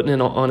 I'm putting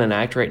it on an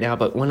act right now.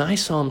 But when I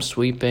saw him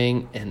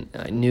sweeping and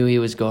I knew he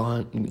was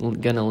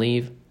gonna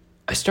leave,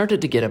 I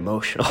started to get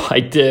emotional. I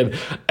did.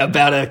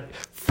 About a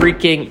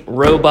freaking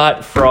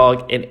robot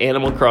frog in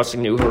Animal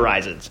Crossing New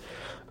Horizons.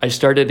 I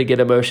started to get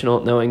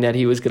emotional knowing that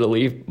he was going to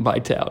leave my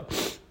town.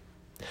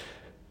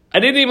 I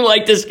didn't even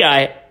like this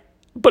guy,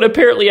 but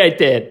apparently I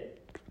did.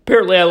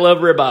 Apparently I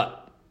love Ribbot.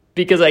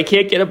 Because I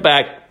can't get him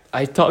back.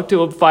 I talked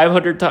to him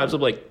 500 times.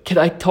 I'm like, "Can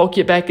I talk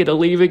you back into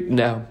leaving?"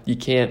 No, you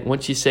can't.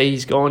 Once you say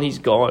he's gone, he's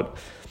gone.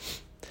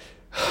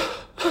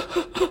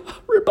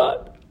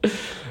 Ribbot.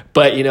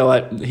 But you know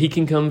what? He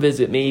can come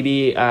visit.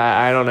 Maybe,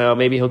 I don't know.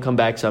 Maybe he'll come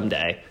back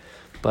someday.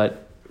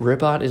 But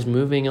Ribbot is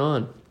moving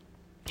on.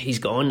 He's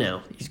gone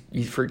now.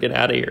 He's freaking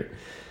out of here.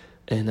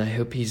 And I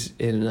hope he's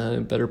in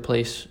a better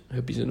place.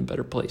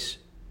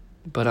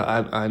 But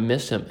I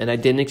miss him, and I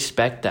didn't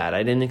expect that.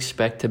 I didn't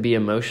expect to be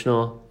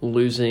emotional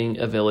losing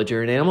a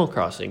villager in Animal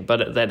Crossing,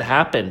 but that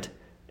happened,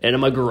 and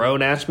I'm a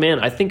grown-ass man.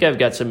 I think I've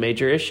got some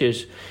major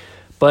issues.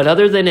 But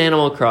other than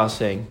Animal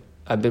Crossing,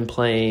 I've been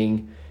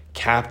playing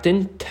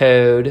Captain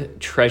Toad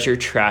Treasure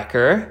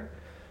Tracker.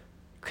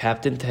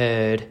 Captain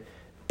Toad,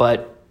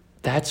 but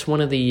that's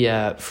one of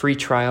the free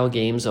trial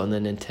games on the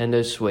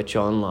Nintendo Switch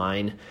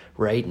Online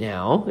right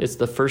now. It's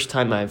the first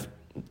time I've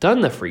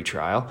done the free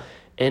trial,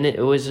 and it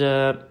was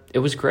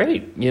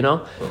great,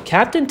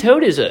 Captain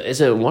Toad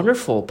is a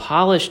wonderful,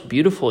 polished,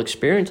 beautiful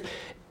experience,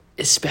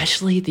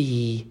 especially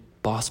the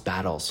boss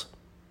battles.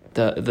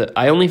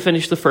 I only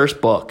finished the first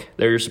book.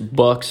 There's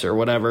books or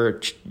whatever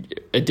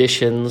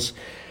editions.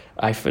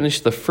 I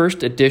finished the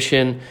first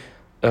edition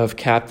of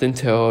Captain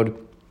Toad,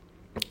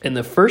 and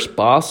the first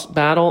boss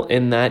battle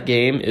in that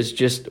game is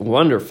just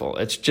wonderful.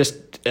 It's just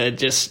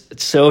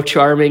it's so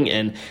charming,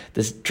 and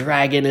this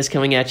dragon is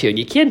coming at you, and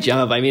you can't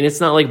jump. I mean, it's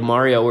not like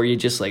Mario where you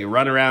just like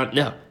run around.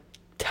 No,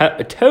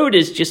 Toad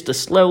is just a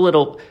slow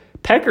little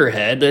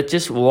peckerhead that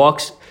just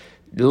walks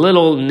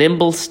little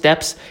nimble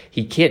steps.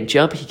 He can't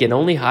jump. He can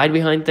only hide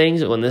behind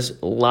things. When this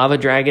lava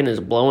dragon is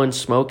blowing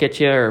smoke at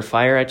you or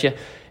fire at you,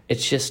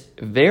 it's just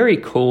very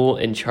cool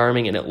and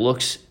charming, and it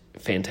looks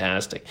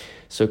fantastic.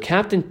 So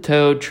Captain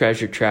Toad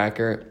Treasure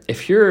Tracker,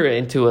 if you're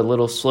into a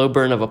little slow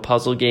burn of a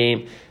puzzle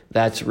game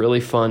that's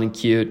really fun and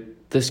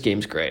cute, this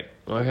game's great.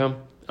 Okay?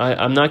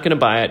 I'm not going to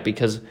buy it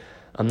because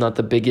I'm not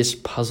the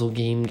biggest puzzle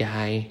game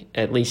guy.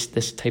 At least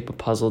this type of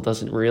puzzle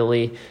doesn't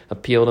really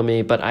appeal to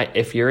me. But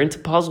if you're into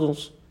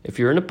puzzles, this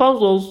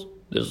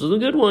is a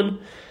good one.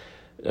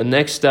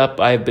 Next up,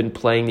 I've been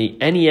playing the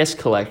NES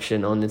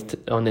collection on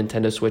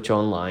Nintendo Switch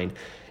Online.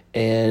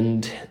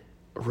 And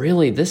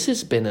really, this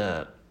has been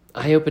a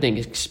eye-opening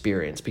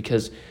experience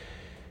because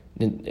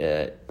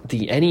the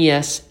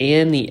NES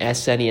and the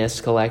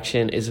SNES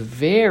collection is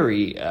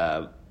very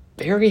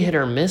hit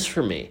or miss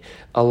for me.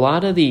 A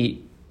lot of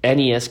the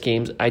NES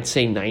games, I'd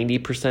say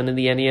 90% of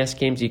the NES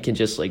games, you can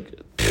just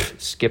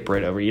skip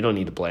right over. You don't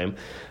need to play them.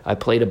 I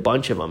played a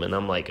bunch of them, and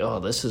I'm like, oh,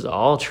 this is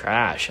all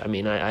trash. I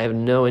mean, I have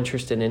no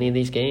interest in any of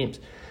these games.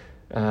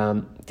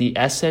 The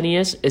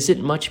SNES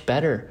isn't much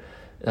better.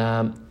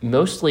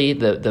 Mostly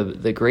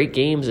the great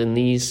games in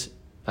these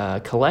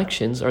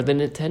collections are the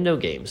Nintendo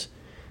games.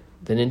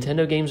 The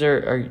Nintendo games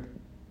are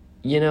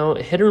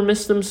hit or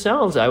miss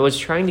themselves. I was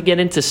trying to get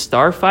into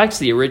Star Fox,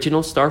 the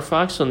original Star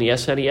Fox on the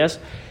SNES,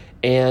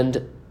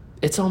 and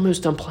it's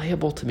almost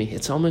unplayable to me.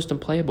 It's almost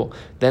unplayable.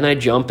 Then I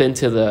jump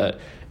into the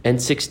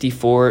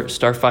N64,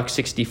 Star Fox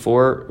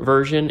 64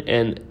 version,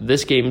 and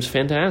this game's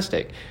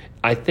fantastic.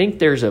 I think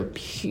there's a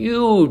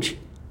huge,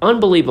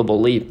 unbelievable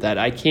leap that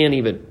I can't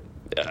even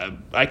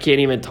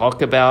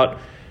talk about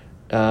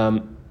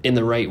in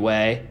the right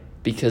way,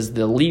 because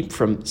the leap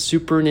from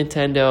Super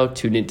Nintendo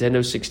to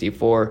Nintendo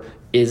 64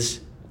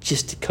 is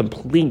just a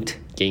complete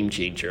game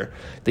changer.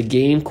 The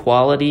game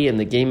quality and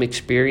the game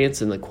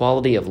experience and the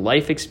quality of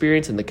life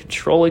experience and the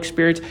control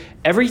experience,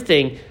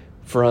 everything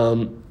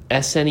from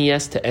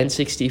SNES to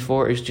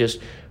N64 is just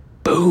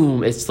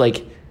boom. It's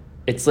like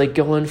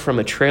going from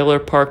a trailer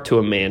park to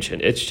a mansion.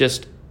 It's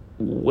just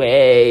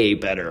way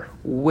better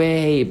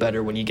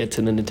when you get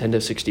to the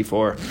Nintendo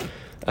 64.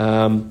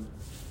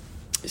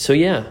 So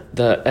yeah,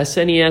 the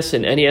SNES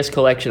and NES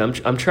collection,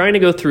 I'm trying to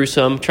go through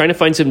trying to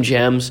find some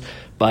gems,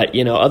 but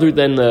other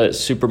than the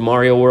Super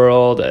Mario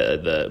World,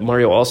 the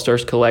Mario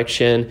All-Stars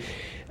collection,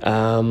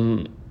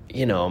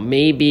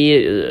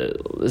 maybe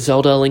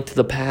Zelda: Link to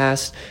the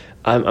Past,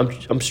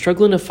 I'm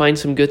struggling to find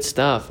some good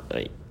stuff.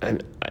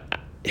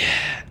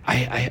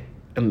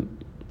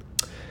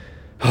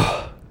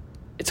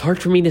 It's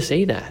hard for me to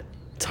say that.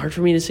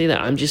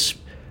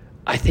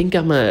 I think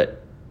I'm a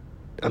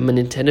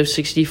Nintendo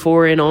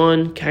 64 and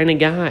on kind of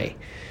guy.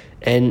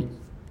 And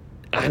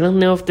I don't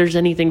know if there's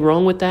anything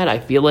wrong with that. I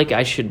feel like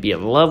I should be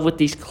in love with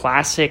these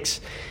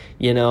classics,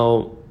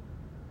 the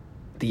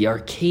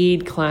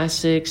arcade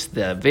classics,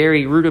 the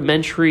very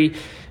rudimentary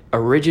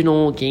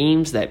original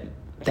games that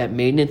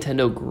made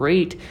Nintendo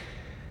great.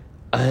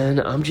 And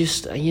I'm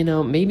just,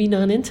 maybe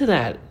not into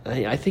that.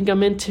 I think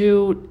I'm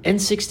into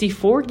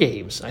N64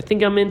 games. I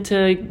think I'm into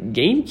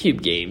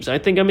GameCube games. I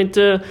think I'm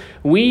into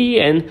Wii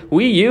and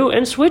Wii U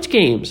and Switch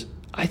games.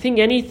 I think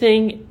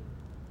anything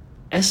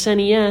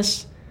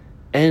SNES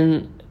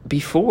and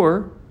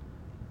before,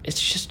 it's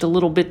just a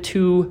little bit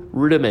too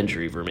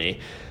rudimentary for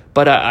me.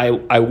 But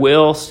I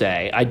will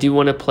say, I do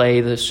want to play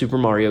the Super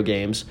Mario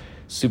games.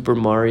 Super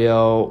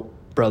Mario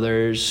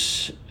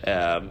Brothers,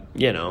 1,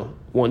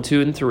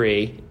 2, and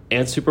 3.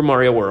 And Super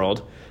Mario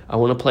World. I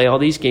want to play all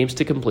these games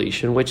to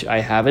completion, which I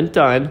haven't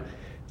done.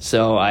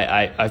 So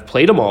I've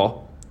played them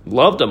all,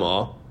 loved them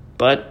all,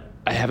 but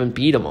I haven't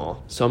beat them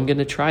all. So I'm going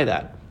to try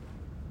that.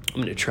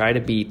 I'm going to try to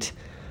beat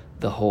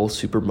the whole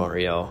Super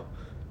Mario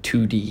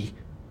 2D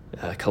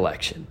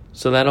collection.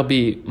 So that'll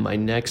be my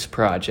next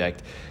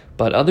project.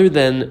 But other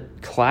than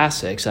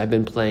classics, I've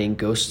been playing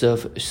Ghost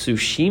of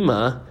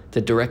Tsushima, the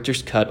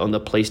director's cut on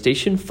the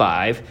PlayStation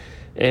 5.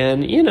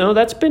 And,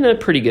 that's been a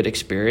pretty good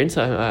experience.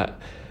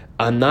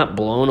 I'm not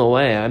blown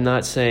away. I'm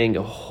not saying,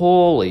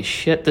 holy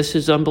shit, this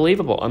is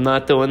unbelievable. I'm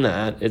not doing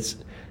that. It's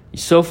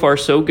so far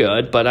so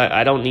good, but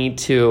I don't need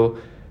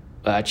to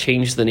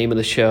change the name of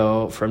the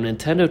show from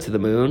Nintendo to the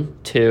Moon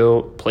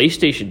to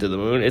PlayStation to the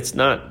Moon. It's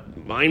not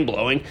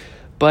mind-blowing,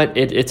 but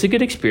it's a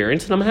good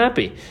experience, and I'm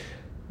happy.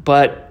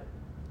 But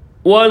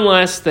one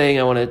last thing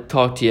I want to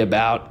talk to you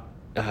about,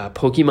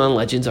 Pokemon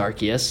Legends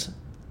Arceus,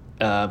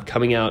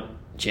 coming out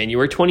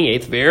January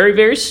 28th, very,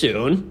 very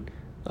soon.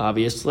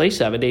 Obviously,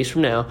 7 days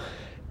from now.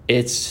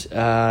 It's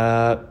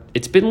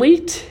been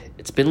leaked.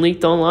 It's been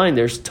leaked online.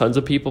 There's tons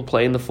of people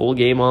playing the full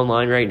game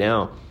online right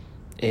now.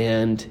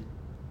 And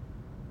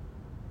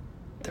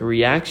the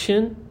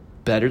reaction,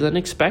 better than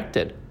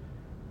expected.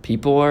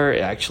 People are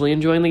actually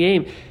enjoying the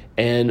game.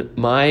 And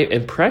my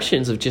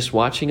impressions of just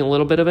watching a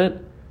little bit of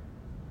it,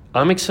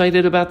 I'm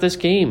excited about this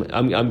game.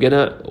 I'm going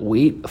to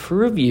wait for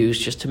reviews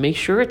just to make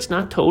sure it's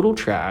not total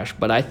trash.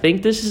 But I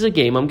think this is a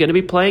game I'm going to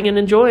be playing and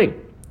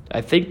enjoying. I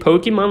think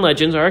Pokemon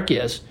Legends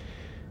Arceus,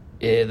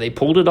 they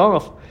pulled it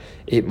off.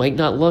 It might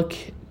not look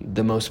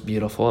the most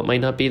beautiful. It might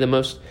not be the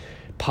most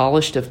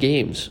polished of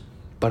games.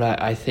 But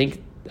I think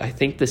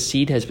the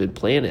seed has been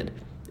planted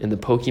in the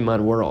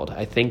Pokemon world.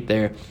 I think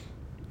they're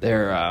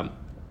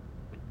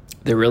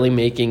really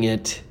making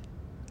it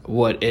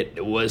what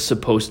it was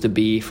supposed to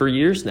be for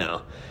years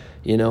now.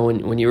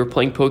 When you were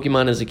playing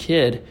Pokemon as a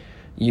kid,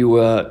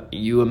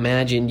 you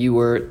imagined you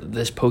were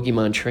this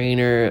Pokemon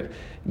trainer.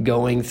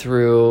 going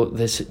through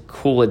this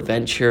cool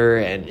adventure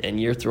and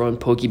you're throwing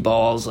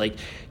Pokeballs. Like,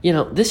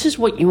 this is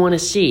what you want to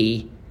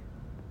see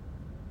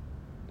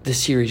the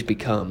series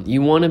become.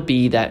 You want to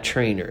be that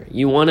trainer.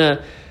 You want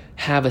to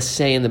have a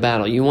say in the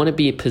battle. You want to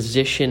be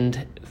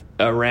positioned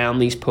around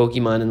these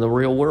Pokemon in the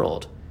real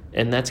world.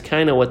 And that's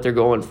kind of what they're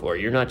going for.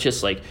 You're not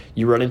just like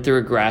you running through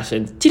a grass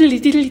and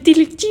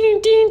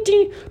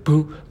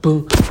boom,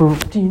 boom,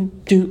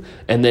 boom,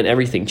 and then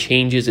everything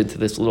changes into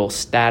this little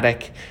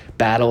static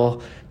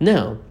battle.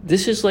 No,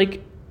 this is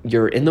like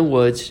you're in the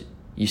woods,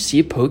 you see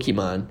a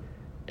Pokemon,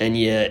 and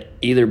you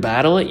either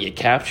battle it, you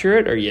capture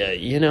it, or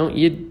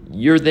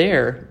you're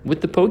there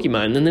with the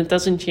Pokemon, and then it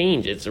doesn't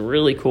change. It's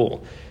really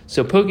cool.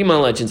 So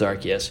Pokemon Legends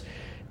Arceus,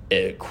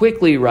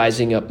 quickly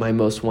rising up my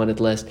most wanted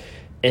list,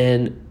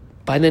 and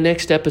by the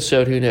next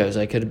episode, who knows?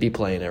 I could be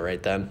playing it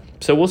right then.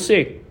 So we'll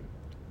see.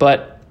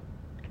 But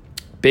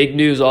big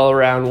news all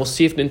around. We'll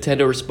see if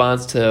Nintendo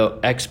responds to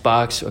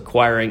Xbox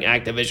acquiring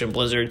Activision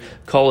Blizzard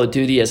Call of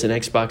Duty as an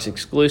Xbox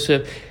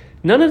exclusive.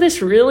 None of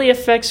this really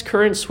affects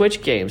current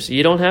Switch games.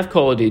 You don't have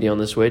Call of Duty on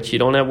the Switch. You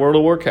don't have World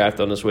of Warcraft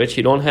on the Switch.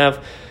 You don't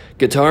have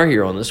Guitar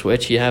Hero on the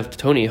Switch. You have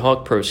Tony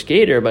Hawk Pro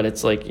Skater, but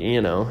it's like,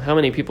 how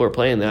many people are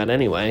playing that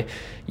anyway?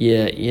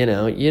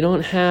 You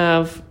don't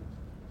have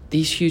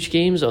these huge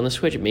games on the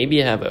Switch. Maybe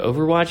you have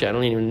Overwatch. I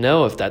don't even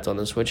know if that's on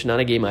the Switch. Not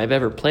a game I've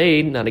ever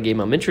played. Not a game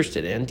I'm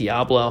interested in.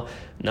 Diablo,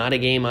 not a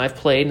game I've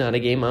played. Not a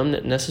game I'm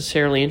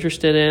necessarily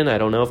interested in. I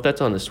don't know if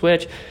that's on the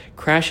Switch.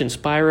 Crash and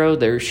Spyro,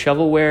 there's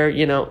shovelware.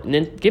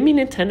 Give me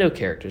Nintendo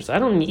characters. I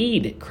don't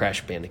need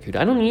Crash Bandicoot.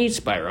 I don't need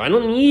Spyro. I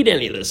don't need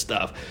any of this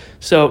stuff.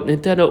 So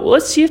Nintendo,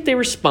 let's see if they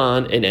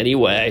respond in any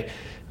way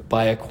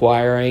by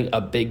acquiring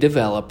a big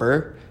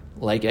developer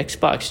like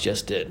Xbox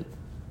just did.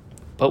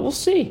 But we'll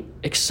see.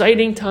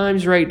 Exciting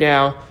times right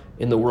now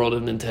in the world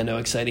of Nintendo.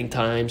 Exciting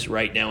times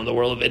right now in the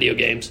world of video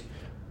games.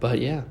 But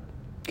yeah,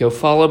 go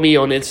follow me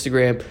on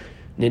Instagram,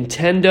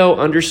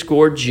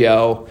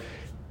 Nintendo_Joe.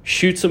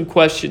 Shoot some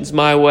questions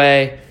my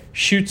way.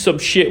 Shoot some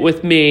shit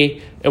with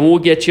me, and we'll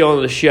get you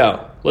on the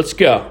show. Let's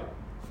go.